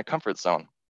outside of my comfort zone.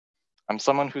 I'm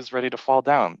someone who's ready to fall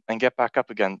down and get back up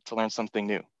again to learn something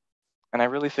new. And I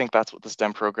really think that's what the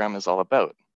STEM program is all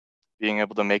about, being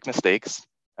able to make mistakes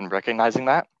and recognizing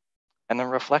that, and then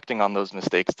reflecting on those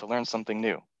mistakes to learn something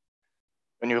new.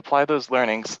 When you apply those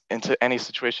learnings into any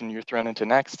situation you're thrown into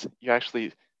next,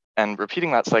 and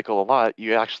repeating that cycle a lot,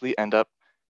 you actually end up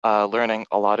learning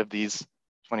a lot of these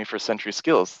 21st century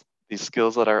skills, these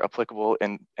skills that are applicable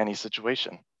in any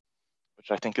situation,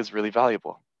 which I think is really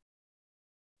valuable.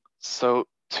 So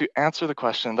to answer the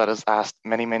question that is asked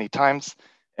many, many times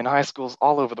in high schools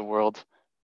all over the world,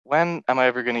 when am I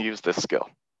ever going to use this skill?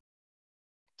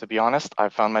 To be honest, I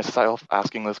found myself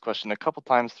asking this question a couple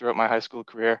times throughout my high school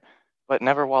career, but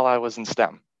never while I was in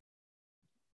STEM.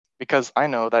 Because I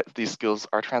know that these skills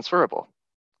are transferable.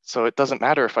 So it doesn't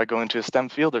matter if I go into a STEM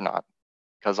field or not,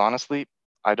 because honestly,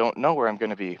 I don't know where I'm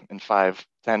going to be in 5,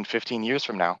 10, 15 years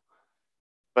from now.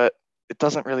 But it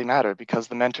doesn't really matter because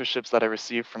the mentorships that I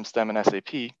received from STEM and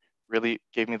SAP really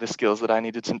gave me the skills that I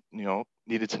needed to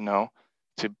know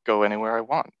to go anywhere I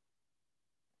want.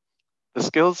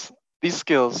 These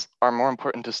skills are more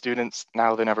important to students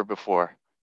now than ever before.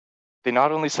 They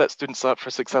not only set students up for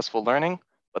successful learning,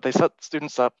 but they set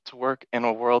students up to work in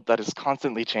a world that is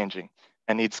constantly changing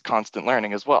and needs constant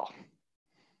learning as well.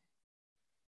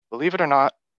 Believe it or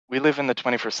not, we live in the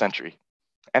 21st century,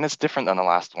 and it's different than the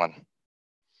last one.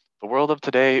 The world of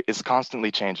today is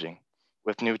constantly changing,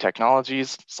 with new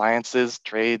technologies, sciences,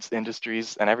 trades,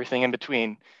 industries, and everything in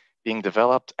between being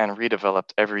developed and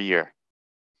redeveloped every year.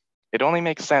 It only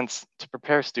makes sense to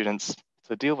prepare students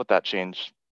to deal with that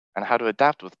change and how to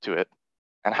adapt to it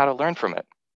and how to learn from it.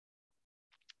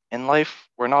 In life,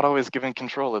 we're not always given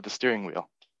control of the steering wheel.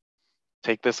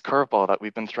 Take this curveball that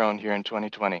we've been thrown here in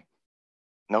 2020.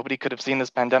 Nobody could have seen this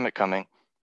pandemic coming,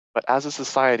 but as a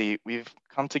society, we've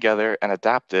come together and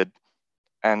adapted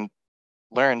and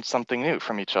learned something new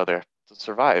from each other to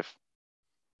survive.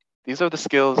 These are the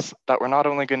skills that we're not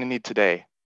only going to need today,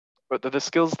 but they're the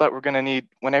skills that we're going to need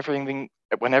when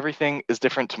everything is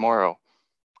different tomorrow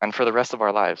and for the rest of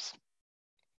our lives.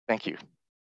 Thank you.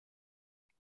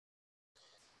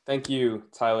 Thank you,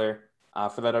 Tyler,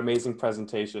 for that amazing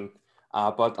presentation.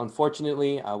 But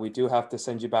unfortunately, we do have to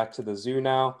send you back to the zoo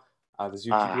now. The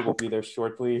zookeeper will be there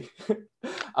shortly.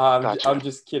 Gotcha. I'm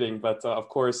just kidding, but of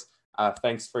course,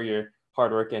 thanks for your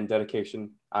hard work and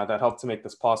dedication that helped to make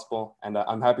this possible. And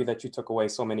I'm happy that you took away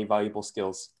so many valuable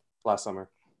skills last summer.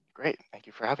 Great, thank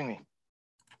you for having me.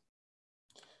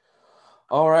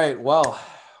 All right, well,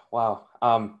 wow.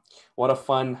 What a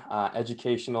fun,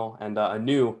 educational, and a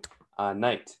new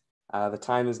night. The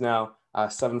time is now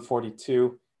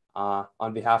 7:42.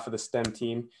 On behalf of the STEM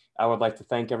team, I would like to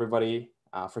thank everybody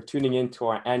for tuning in to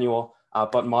our annual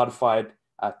but modified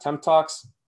TEMP Talks.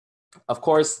 Of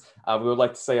course, we would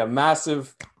like to say a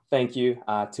massive thank you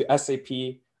to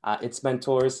SAP, its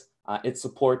mentors, its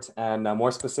support, and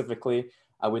more specifically,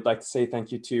 we'd like to say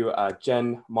thank you to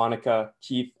Jen, Monica,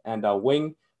 Keith, and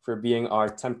Wing for being our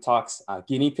TEMP Talks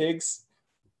guinea pigs.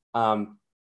 And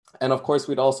of course,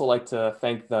 we'd also like to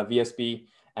thank the VSB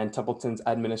and Templeton's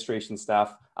administration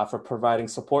staff for providing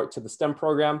support to the STEM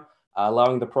program,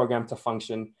 allowing the program to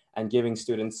function and giving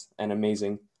students an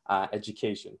amazing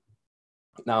education.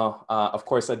 Now, of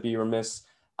course, I'd be remiss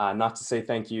not to say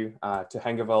thank you to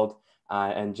Hengeveld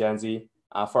and Janzi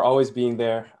for always being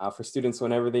there for students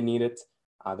whenever they need it.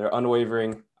 Their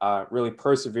unwavering, really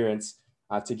perseverance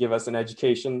to give us an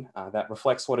education that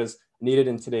reflects what is needed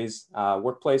in today's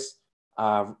workplace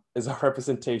is a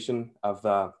representation of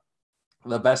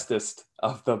the bestest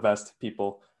of the best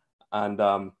people. And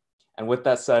with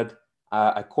that said,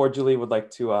 I cordially would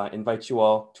like to invite you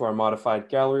all to our modified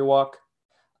gallery walk,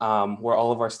 where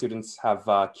all of our students have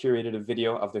curated a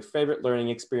video of their favorite learning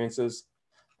experiences.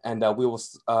 And we will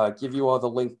give you all the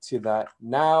link to that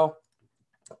now.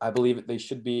 I believe they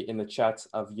should be in the chats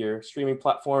of your streaming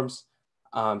platforms.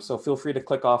 So feel free to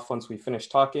click off once we finish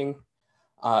talking.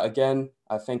 Again,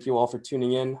 thank you all for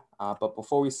tuning in. But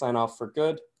before we sign off for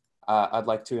good, I'd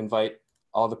like to invite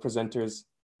all the presenters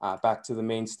back to the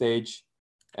main stage,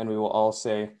 and we will all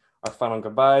say our final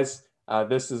goodbyes.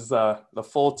 This is the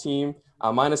full team,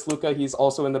 minus Luca. He's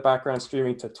also in the background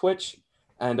streaming to Twitch.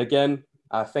 And again,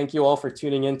 thank you all for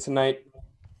tuning in tonight.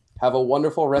 Have a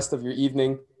wonderful rest of your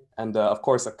evening, and of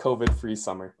course, a COVID-free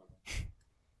summer.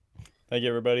 Thank you,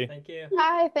 everybody. Thank you.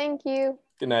 Hi, thank you.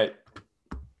 Good night.